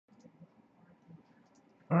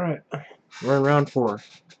Alright, we're in round 4.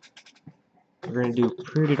 We're gonna do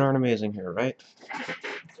pretty darn amazing here, right?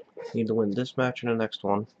 Need to win this match and the next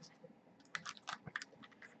one.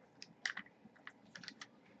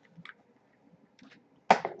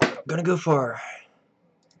 Gonna go far.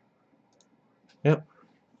 Yep.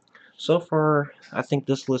 So far, I think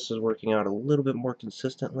this list is working out a little bit more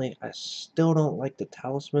consistently. I still don't like the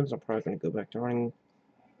talismans. I'm probably gonna go back to running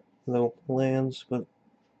the lands, but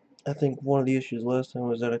I think one of the issues last time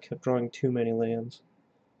was that I kept drawing too many lands.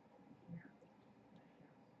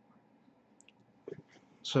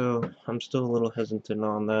 So, I'm still a little hesitant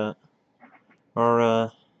on that.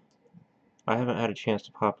 I haven't had a chance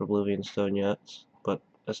to pop Oblivion Stone yet, but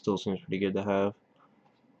that still seems pretty good to have.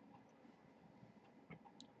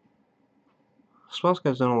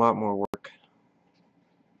 Spellskite's done a lot more work.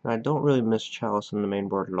 And I don't really miss Chalice in the main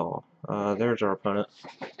board at all. There's our opponent.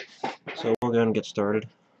 So we'll go ahead and get started.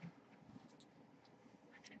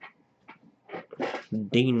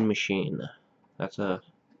 Dean Machine. That's a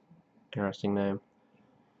interesting name.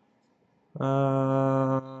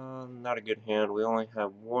 Not a good hand. We only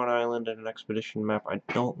have one island and an expedition map. I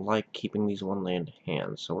don't like keeping these one land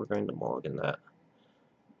hands, so we're going to mulligan that.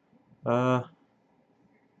 I'll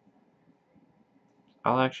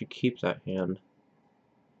actually keep that hand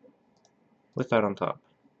with that on top.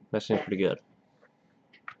 That seems pretty good.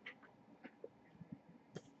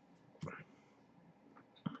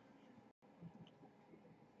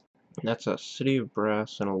 That's a City of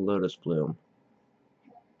Brass and a Lotus Bloom.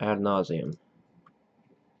 Ad Nauseum.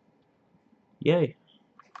 Yay!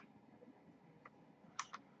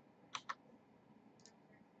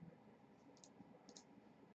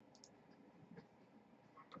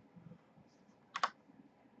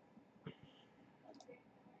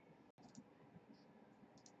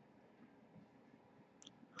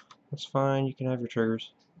 That's fine, you can have your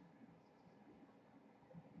triggers.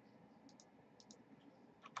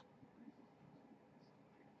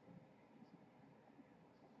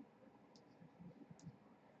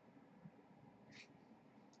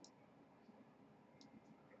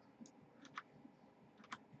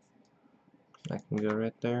 I can go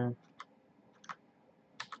right there.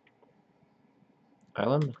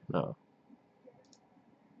 Island? No.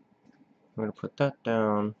 I'm gonna put that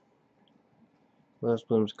down. Those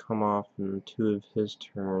blooms come off in 2 of his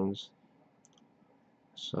turns.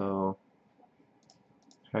 So,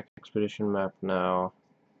 check expedition map now.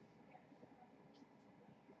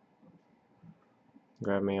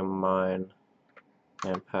 Grab me a mine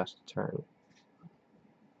and pass the turn.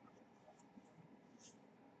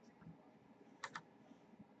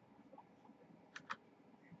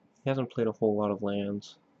 He hasn't played a whole lot of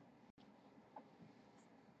lands.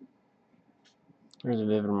 There's a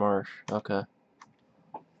Vivid Marsh. Okay.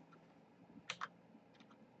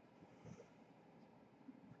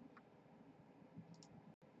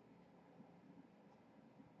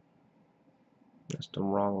 That's the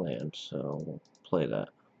wrong land, so we'll play that.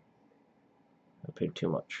 I paid too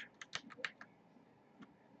much.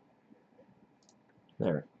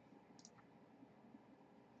 There.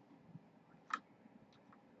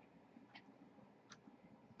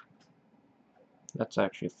 That's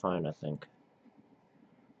actually fine, I think.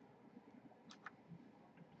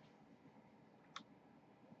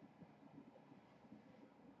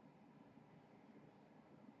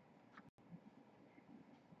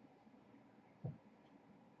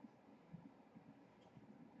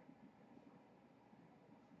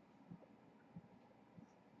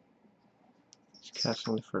 Just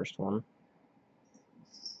casting the first one.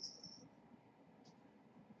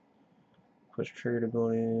 Push triggered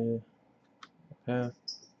ability. Okay.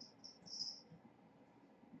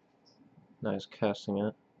 Nice casting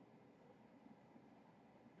it.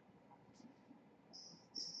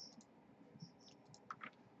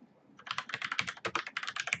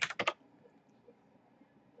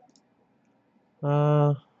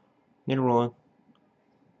 Need a rolling.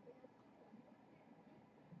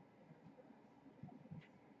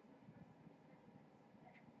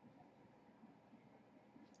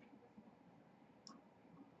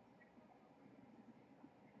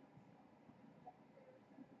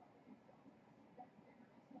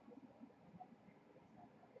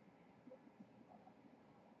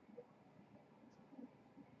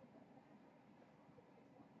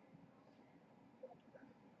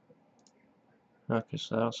 Okay,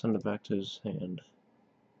 so I'll send it back to his hand.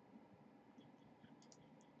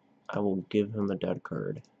 I will give him a dead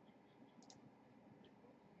card.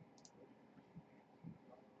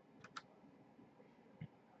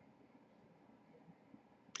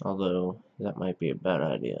 Although, that might be a bad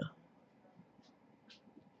idea.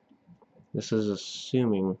 This is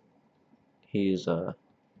assuming he's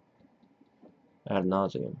ad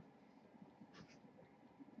nauseum.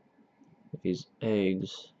 If he's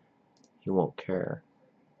eggs, he won't care.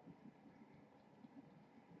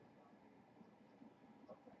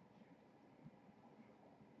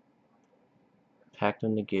 Pact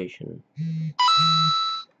of Negation.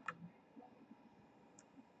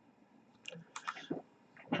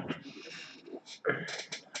 I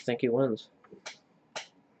think he wins.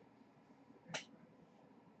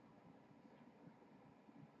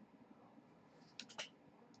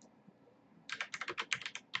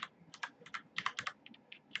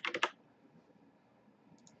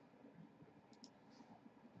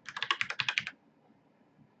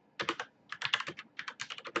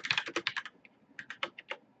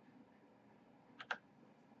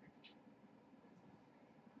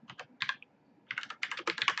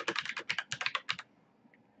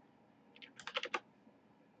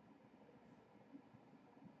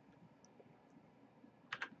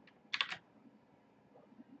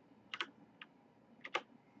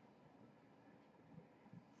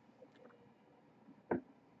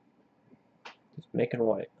 He's making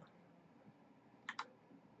white.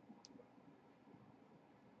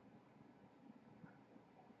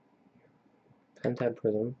 Pentad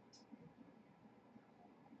Prism.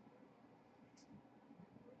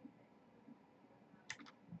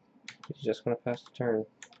 He's just going to pass the turn.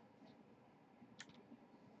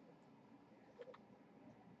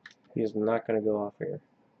 He is not going to go off here.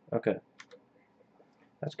 Okay.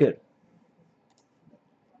 That's good.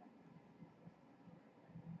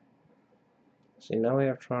 See, now we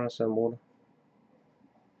have Tron assembled.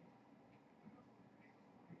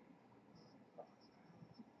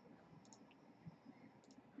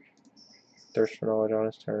 Thirst for Knowledge on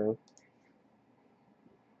his turn.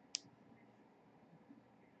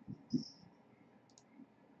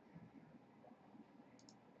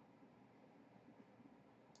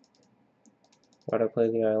 Why'd I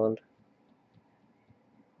play the island?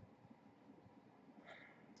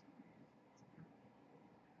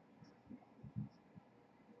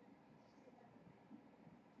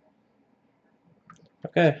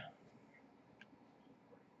 Okay.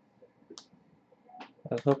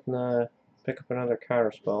 I was hoping to pick up another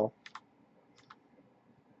counter spell.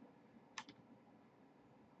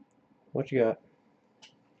 What you got?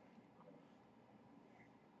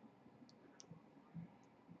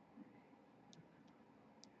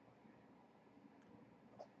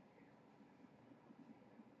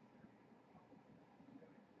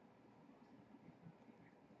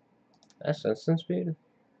 That's instant speed.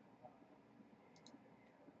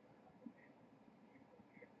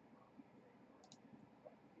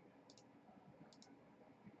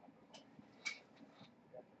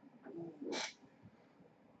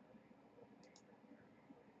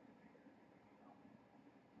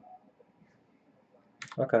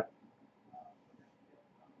 Okay.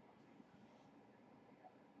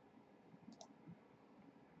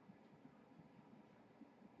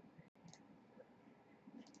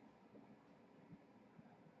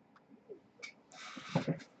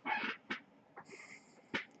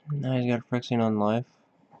 Now he's got a Phyrexian on life.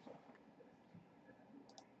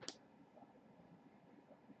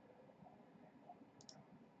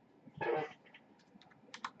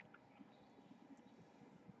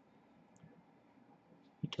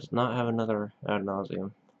 He does not have another ad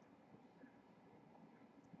nauseum.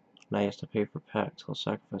 Now he has to pay for packs. He'll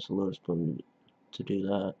sacrifice a Lotus Bloom to do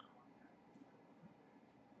that.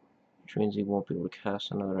 Which means he won't be able to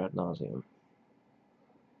cast another ad nauseum.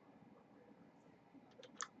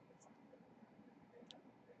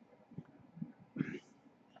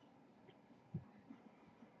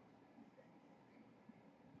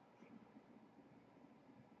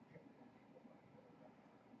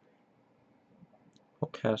 We'll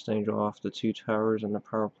cast Angel off the 2 towers and the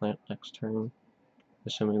power plant next turn,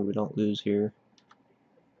 assuming we don't lose here.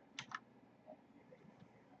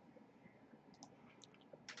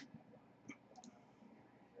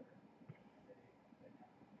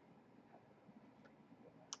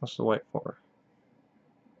 What's the white for?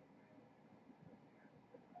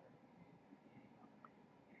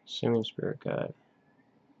 Assuming Spirit Guide.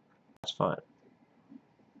 That's fine.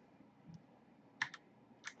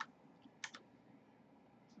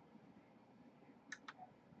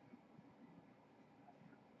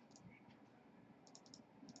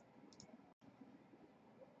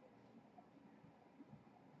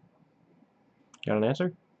 Got an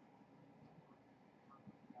answer?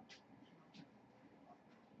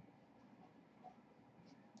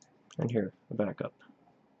 And here, a backup.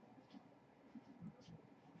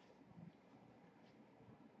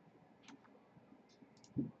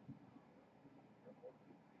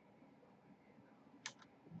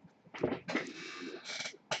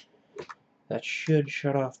 That should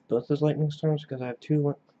shut off both those lightning storms because I've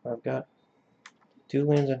got 2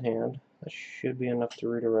 lands in hand. That should be enough to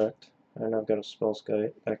redirect. And I've got a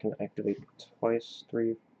Spellskite that can activate twice,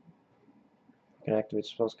 3. I can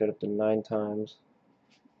activate Spellskite up to 9 times.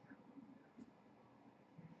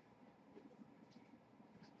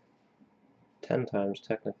 10 times,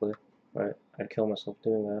 technically. Right, I'd kill myself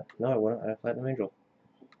doing that. No, I wouldn't. I have Platinum Angel.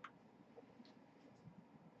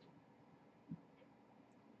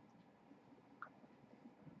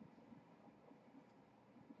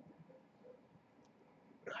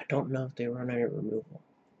 I don't know if they run any removal.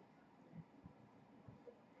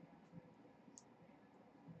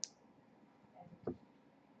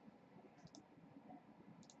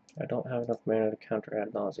 I don't have enough mana to counter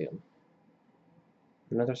Ad Nauseum.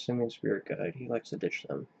 Another Simian Spirit Guide. He likes to ditch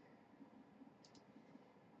them.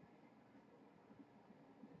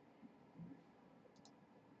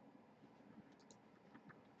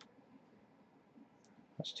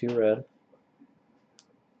 That's 2 red.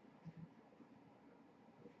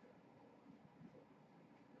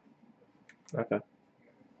 Okay.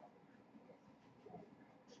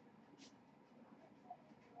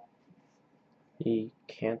 He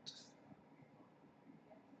can't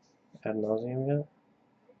Ad Nauseum yet?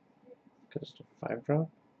 Because it's a 5-drop?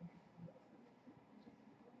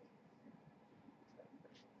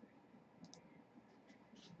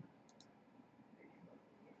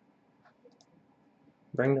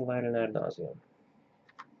 Bring the light and Ad Nauseum.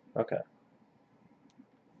 Okay.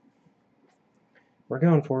 We're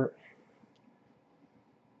going for it.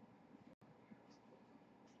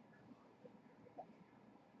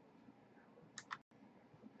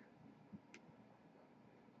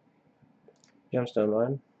 Gemstone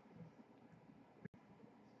Mine.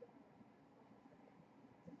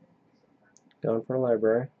 Going for a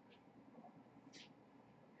library.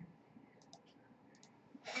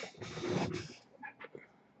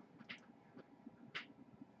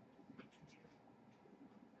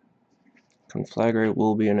 Conflagrate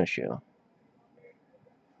will be an issue.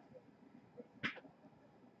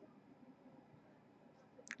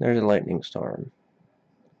 There's a Lightning Storm.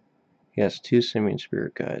 He has 2 Simian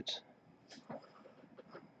Spirit Guides.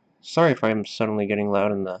 Sorry if I'm suddenly getting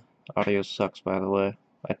loud and the audio sucks, by the way.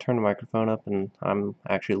 I turned the microphone up and I'm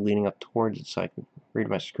actually leaning up towards it so I can read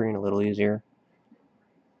my screen a little easier.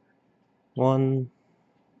 1.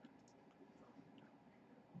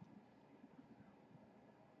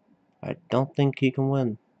 I don't think he can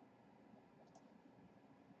win.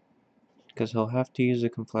 Because he'll have to use a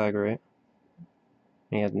Conflagrate.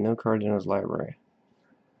 And he has no cards in his library.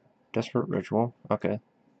 Desperate Ritual. Okay.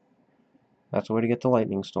 That's a way to get the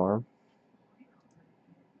Lightning Storm.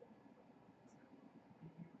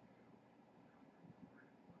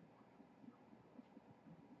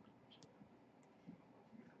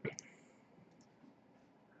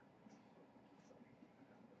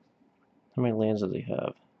 How many lands does he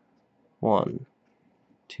have? 1,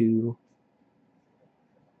 2,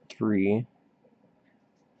 3,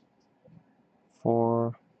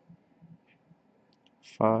 4,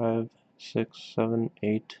 5, 6, 7,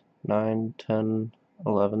 8, 9, 10,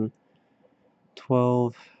 11,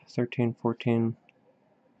 12, 13, 14,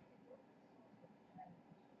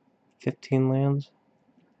 15 lands?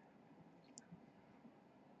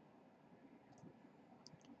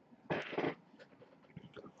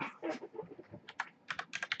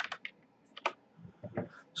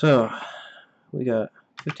 So, we got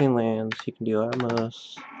 15 lands. He can deal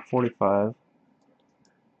almost 45.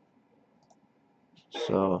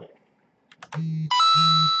 So,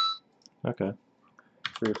 okay.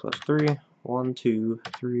 3 plus 3. 1, 2,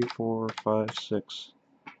 3, 4, 5, 6.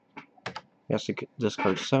 He has to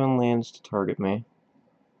discard 7 lands to target me,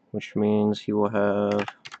 which means he will have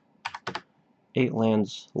 8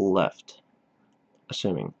 lands left,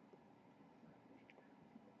 assuming.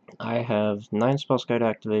 I have 9 Spellskite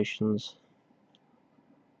activations.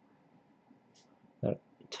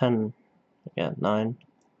 10, yeah, 9.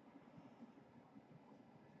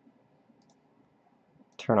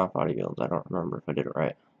 Turn off audio builds. I don't remember if I did it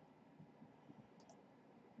right.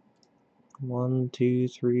 1, 2,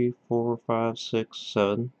 3, 4, 5, 6,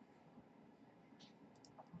 7,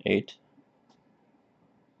 8.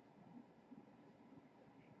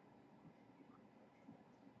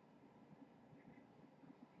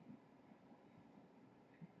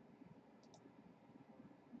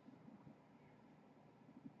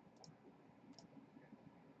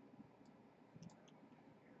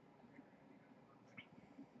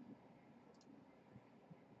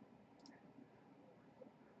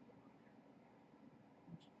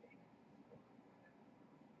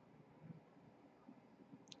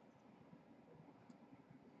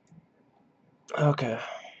 Okay.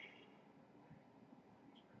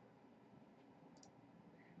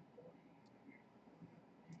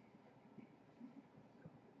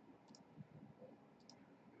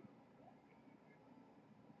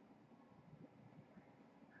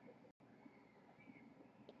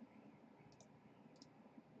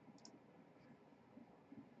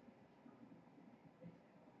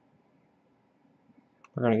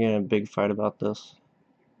 We're gonna get in a big fight about this.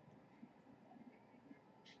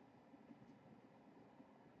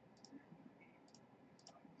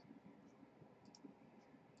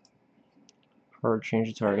 Hard change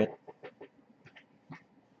the target.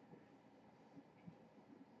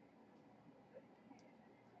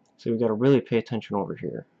 So we've got to really pay attention over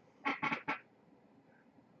here.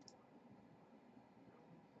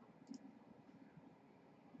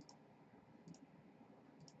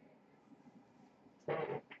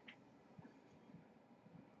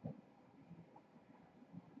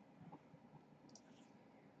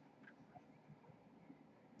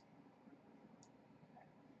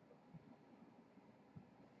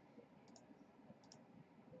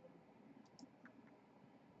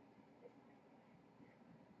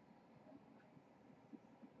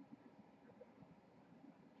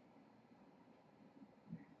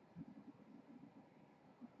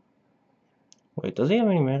 Wait, does he have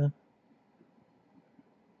any mana?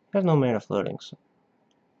 He has no mana floating, so.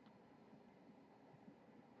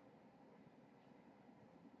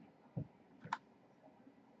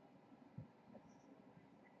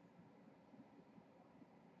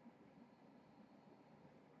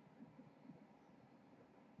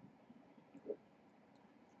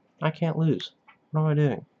 I can't lose. What am I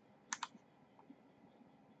doing?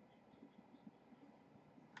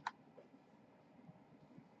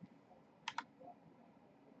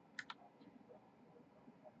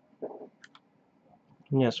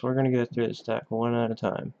 Yes, we're gonna go through this deck one at a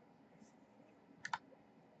time.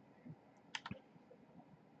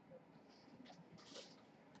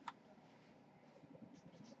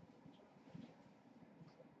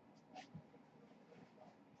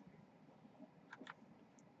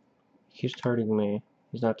 He keeps targeting me.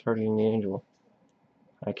 He's not targeting the angel.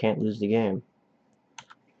 I can't lose the game.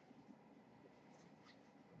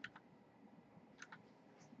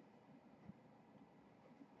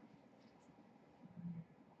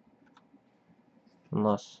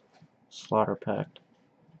 Unless Slaughter Pact.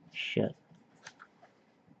 Shit.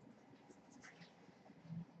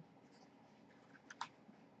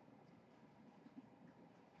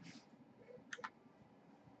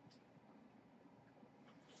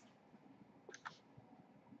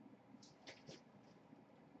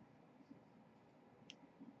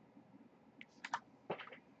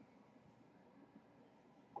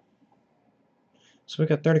 So we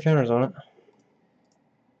got 30 counters on it.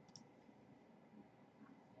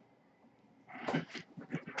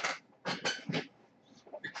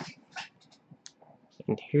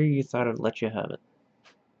 And here you thought I'd let you have it.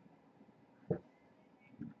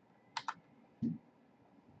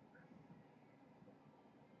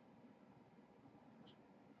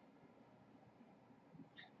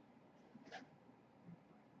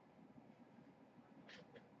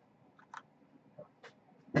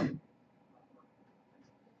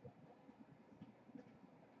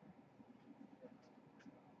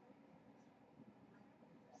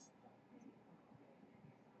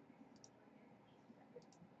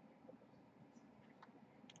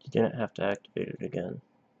 You didn't have to activate it again.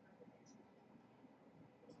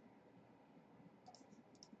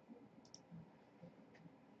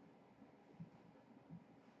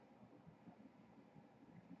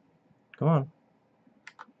 Come on.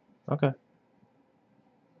 Okay.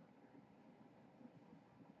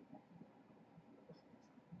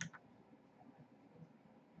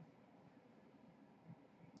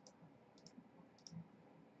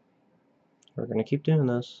 We're gonna keep doing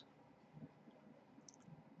this.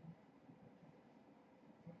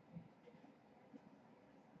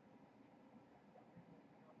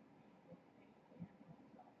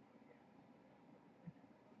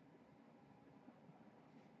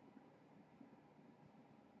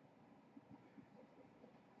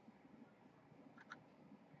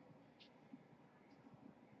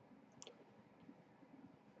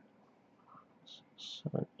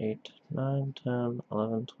 Seven, 8, 9, 10,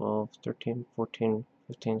 11, 12, 13, 14,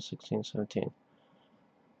 15, 16, 17.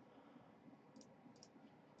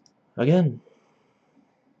 Again.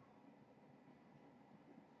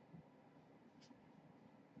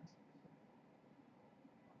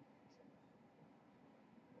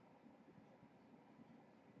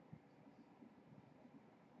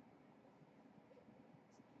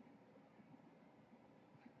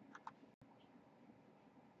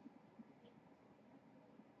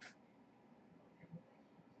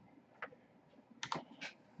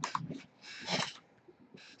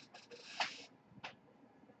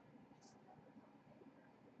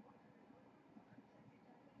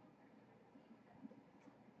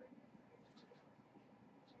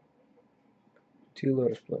 2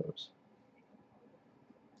 Lotus Blooms.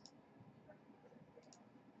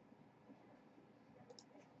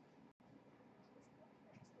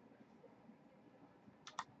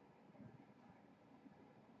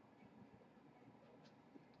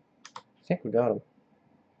 I think we got him.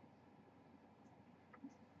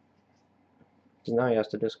 Because now he has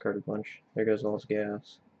to discard a bunch. There goes all his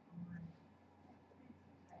gas.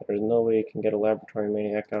 There's no way he can get a Laboratory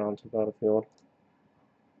Maniac out onto the battlefield.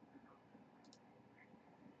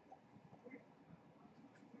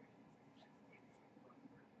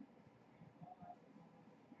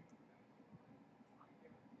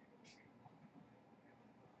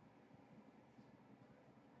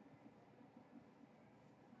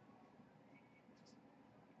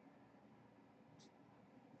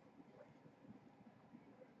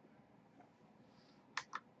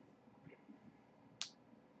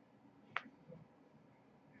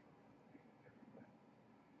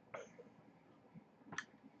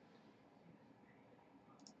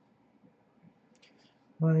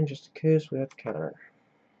 Fine, just in case we have to counter.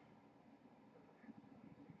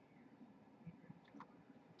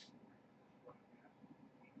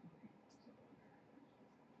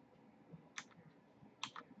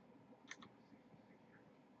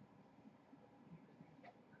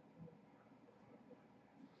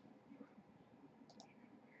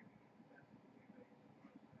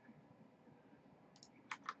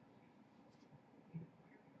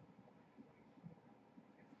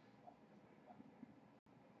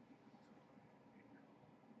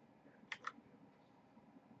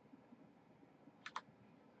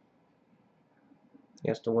 He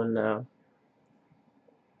has to win now.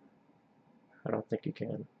 I don't think he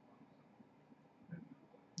can.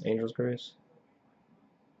 Angel's Grace.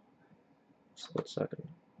 Split second.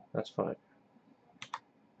 That's fine.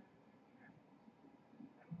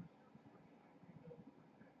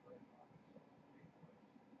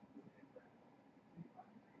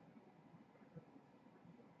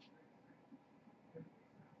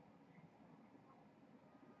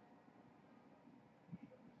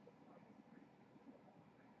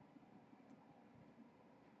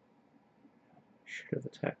 Should have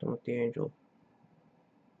attacked him with the Angel.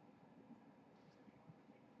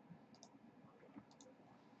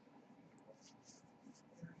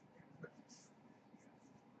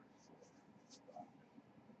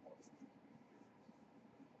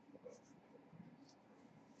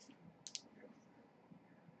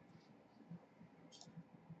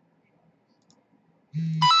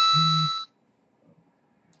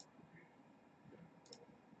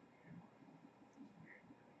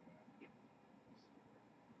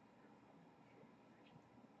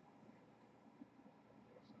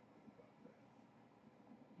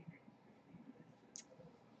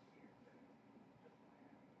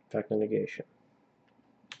 Effect of negation.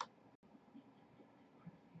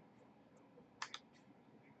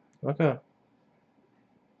 Okay.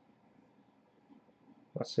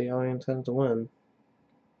 Let's see how he intends to win.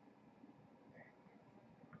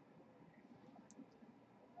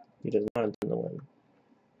 He does not intend to win.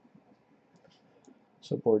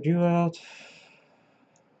 So board you out.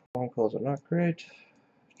 Wurmcoils are not great.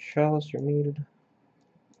 Chalice, you're needed.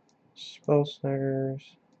 Spell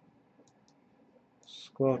Snares.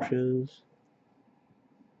 Squelches.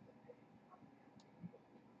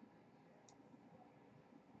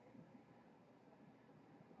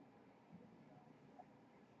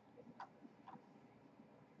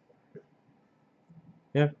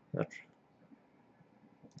 Yeah, that's.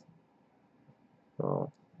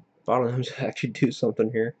 Oh, Bottle Gnomes actually do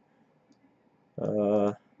something here.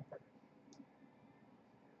 Probably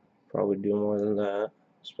do more than that.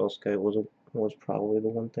 Spellskite was probably the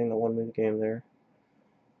one thing that won me the game there.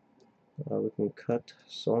 We can cut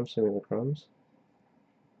Solemn Simulacrums.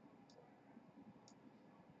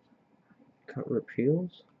 Cut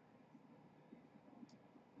Repeals.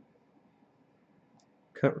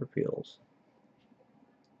 Cut Repeals.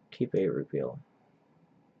 Keep a Repeal.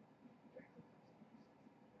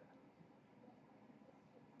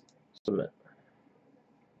 Submit.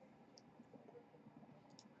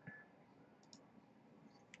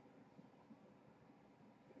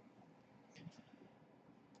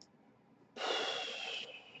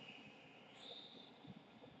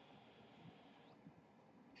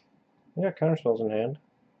 I got counterspells in hand.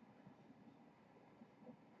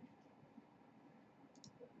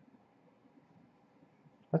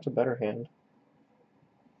 That's a better hand.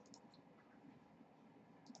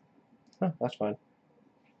 Huh, that's fine.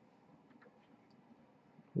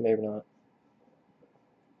 Maybe not.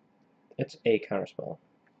 It's a counterspell.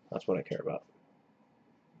 That's what I care about.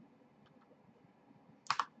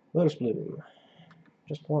 Lotus Bloom.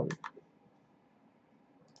 Just one.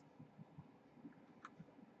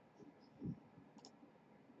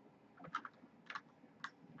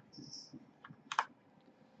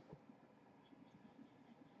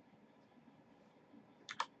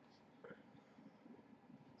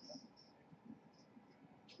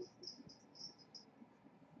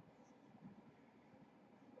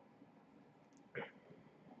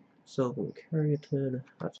 Sylvan Caryatid,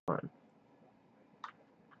 that's fine.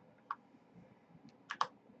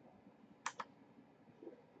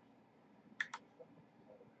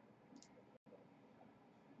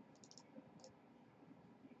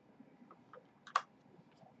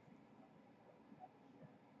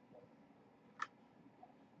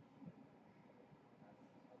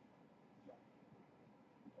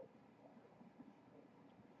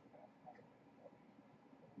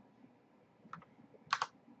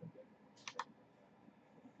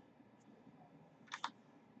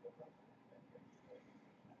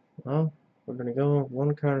 Well, we're gonna go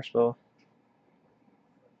one counterspell.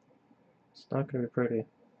 It's not gonna be pretty.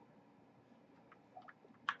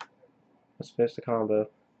 Let's face the combo.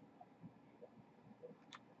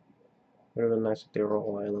 Would have been nice if they were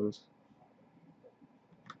all islands.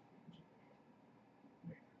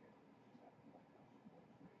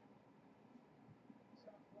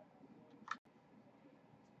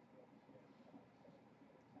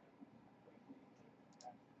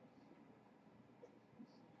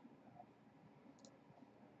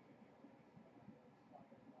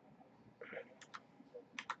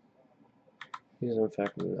 He's in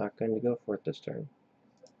fact not going to go for it this turn.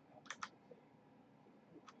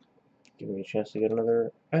 Give me a chance to get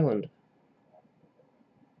another island.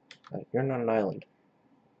 You're not an island.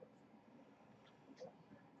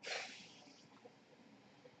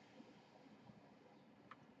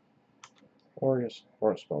 Or a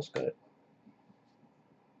Spellskite.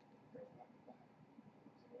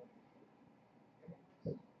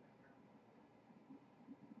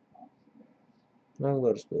 No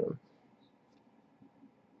Lotus Bloom.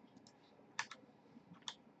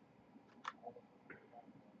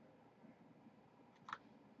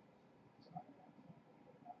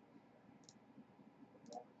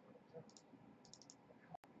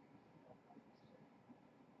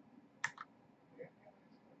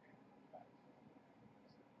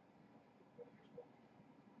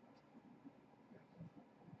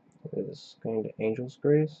 It is going to Angel's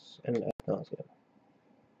Grace and Nauseum.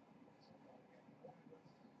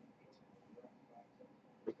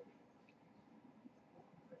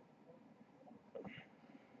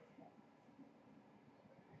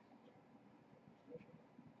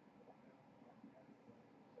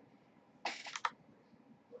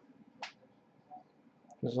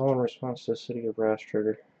 This is all in response to City of Brass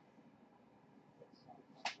trigger.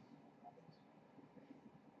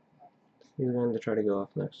 He's going to try to go off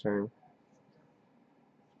next turn.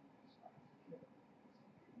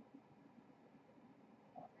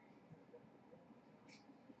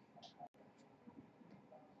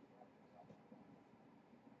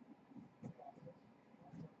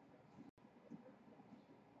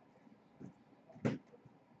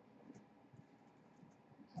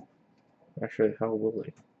 Actually, how will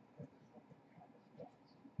he?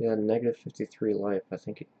 He had negative 53 life. I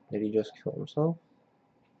think. Did he just kill himself?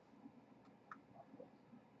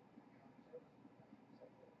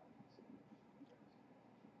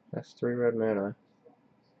 That's 3 red mana.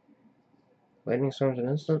 Lightning Storm's an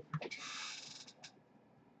instant?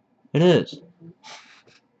 It is!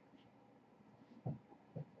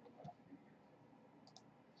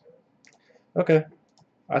 Okay.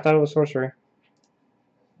 I thought it was sorcery.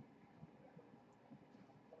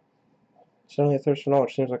 Suddenly a Thirst for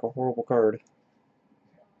Knowledge seems like a horrible card.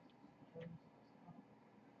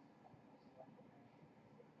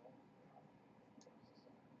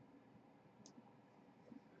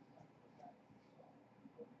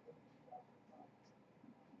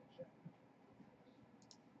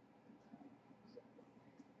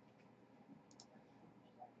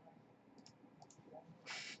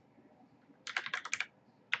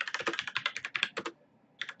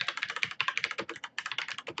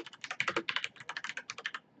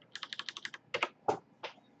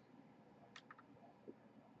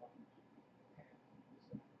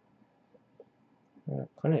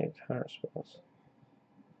 Plenty of counter spells.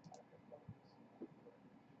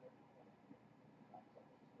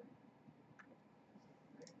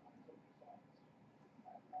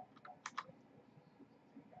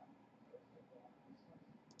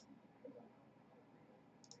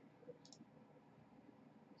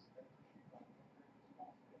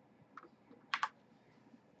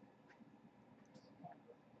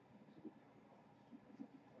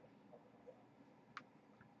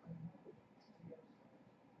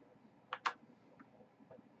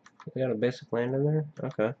 We got a basic land in there?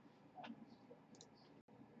 Okay.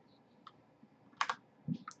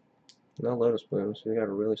 No Lotus Bloom, so we got a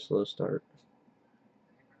really slow start.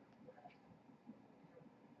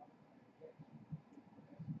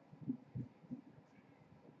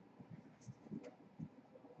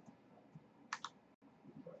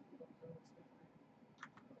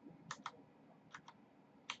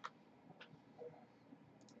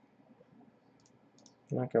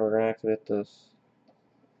 Okay, we're gonna activate this.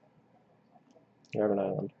 Grab an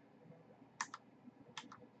island.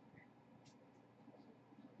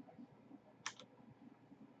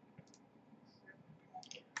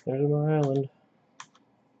 There's my island.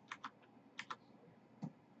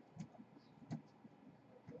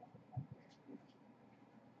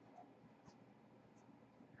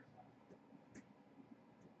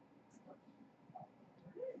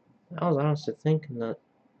 I was honestly thinking that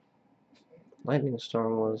Lightning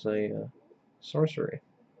Storm was a sorcery.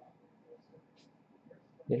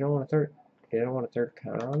 You don't want a third. You don't want a third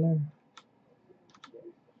counter on there.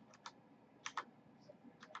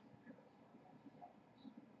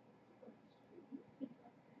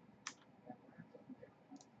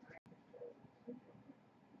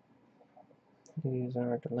 These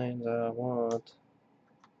aren't the lands I want.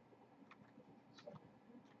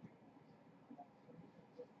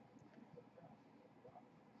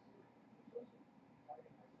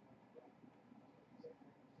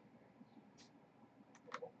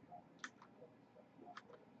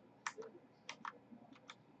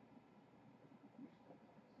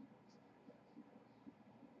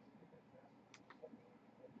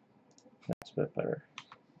 That's a bit better.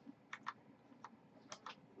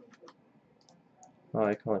 Oh,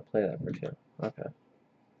 I can only play that for 2. Okay.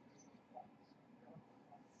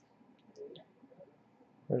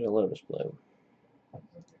 There's a Lotus Bloom.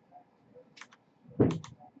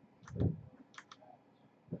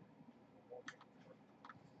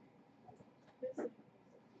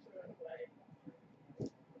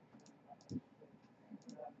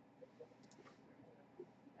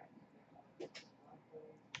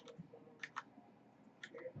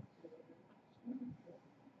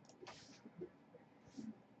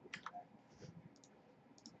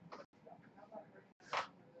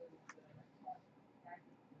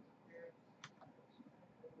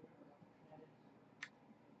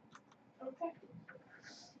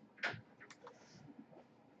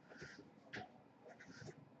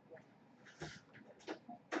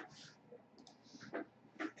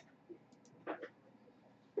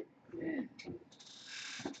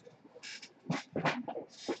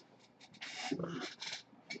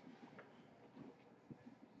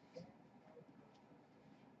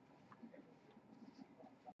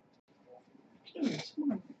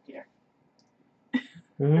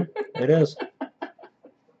 It is.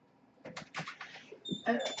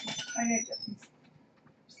 I gotta get some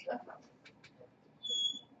stuff out.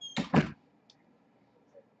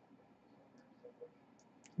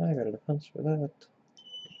 I got a defense for that.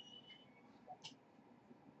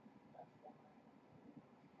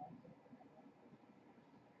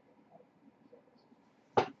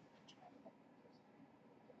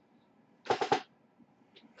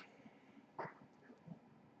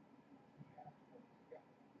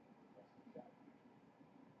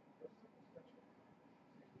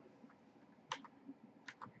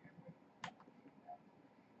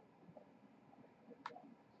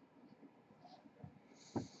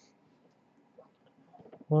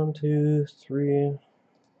 One, 2, 3,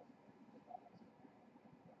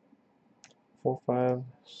 4, 5,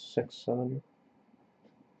 6, 7.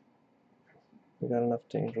 We got enough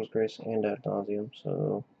to Angel's Grace and Ad Nauseum,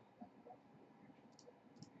 so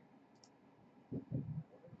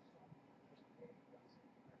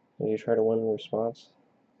did you try to win in response?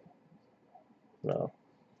 No.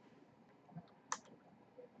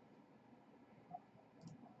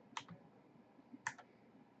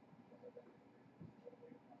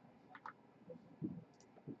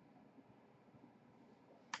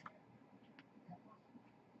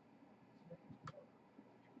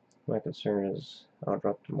 My concern is I'll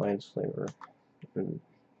drop to Mindslaver and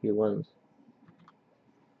he wins.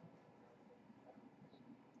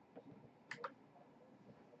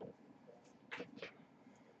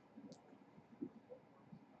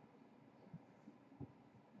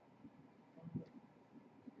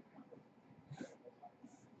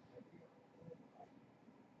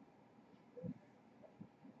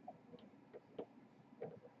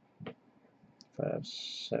 Five,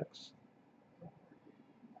 6.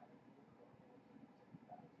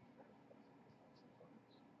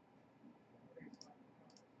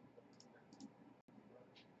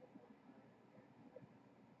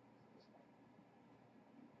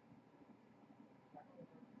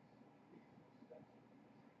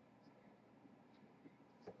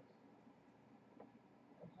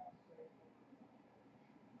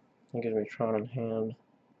 That gives me Tron in hand.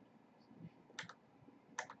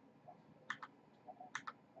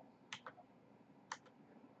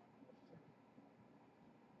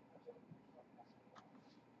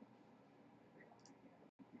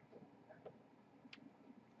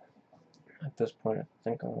 I this point, I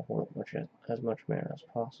think I want as much mana as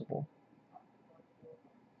possible.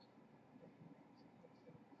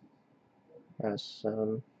 As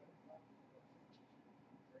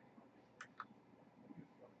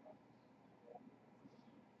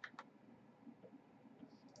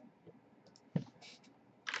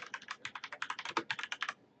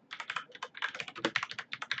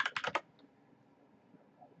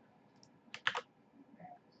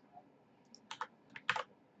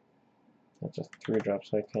that's a 3-drop,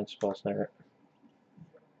 so I can't Spell Snare it.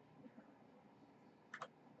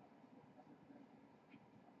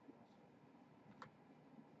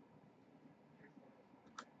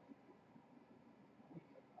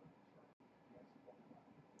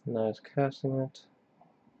 Now it's casting it.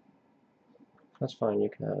 That's fine, you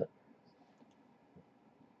can have it.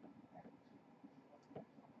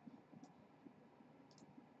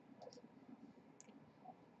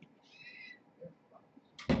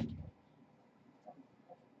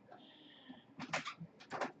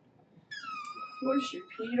 Voice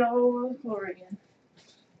repeat all over the floor again.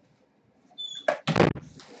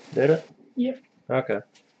 Did it? Yep. Okay.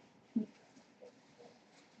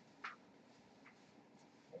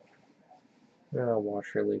 I'll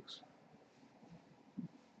wash your leaks.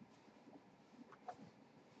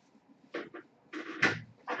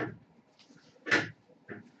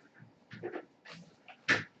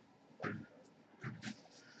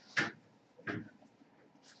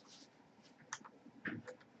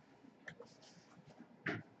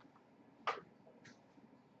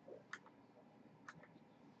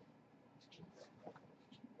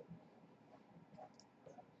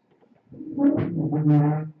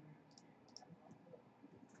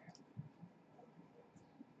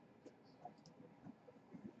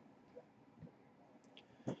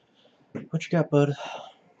 What you got, bud?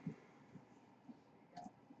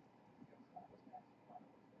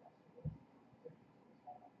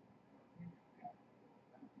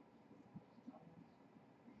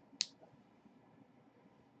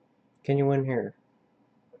 Can you win here?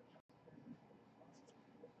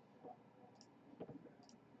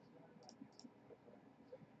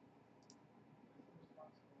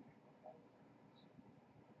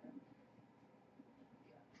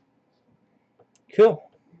 Cool.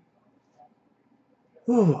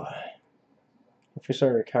 Whew. If you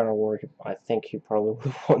started a counter war, I think he probably would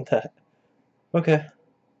have won that. Okay.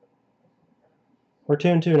 We're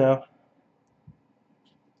 2-2 now.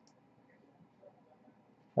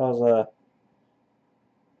 That was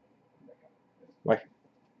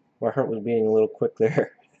my heart was beating a little quick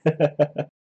there.